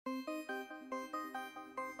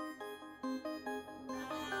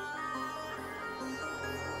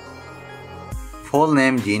Full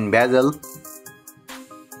name Jean Bazil.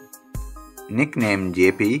 Nickname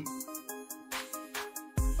JP.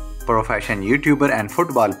 Profession YouTuber and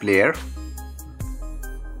football player.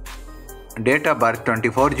 Date of birth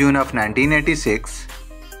 24 June of 1986.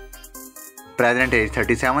 Present age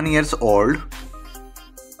 37 years old.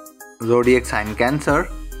 Zodiac sign Cancer.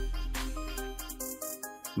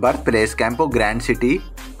 Birthplace Campo Grande City.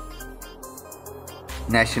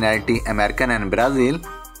 Nationality American and Brazil.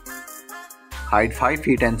 Height 5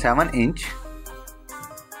 feet and 7 inch.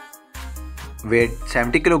 Weight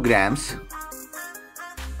 70 kilograms.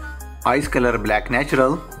 Eyes color black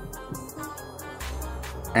natural.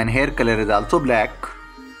 And hair color is also black.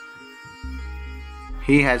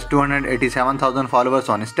 He has 287,000 followers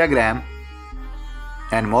on Instagram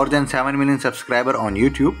and more than 7 million subscribers on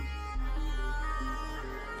YouTube.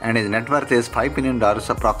 And his net worth is $5 million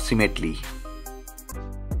approximately.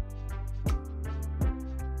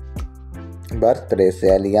 Birthplace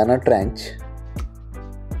Zelyiana Trench.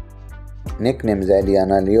 Nickname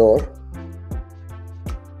Zelyiana Lior.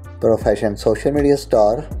 Profession social media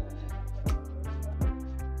star.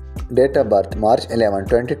 Date of birth March 11,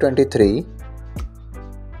 2023.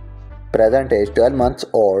 Present age 12 months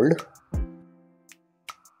old.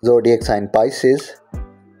 Zodiac sign Pisces.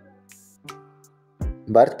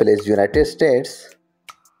 Birthplace United States.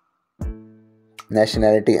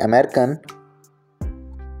 Nationality American.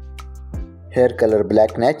 Hair color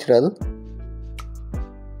black natural.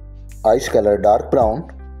 Eyes color dark brown.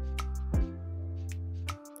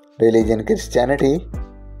 Religion Christianity.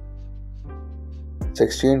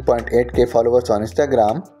 16.8k followers on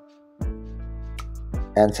Instagram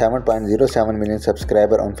and 7.07 million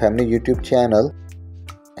subscribers on family YouTube channel,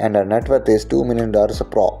 and her net worth is $2 million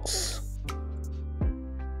approx.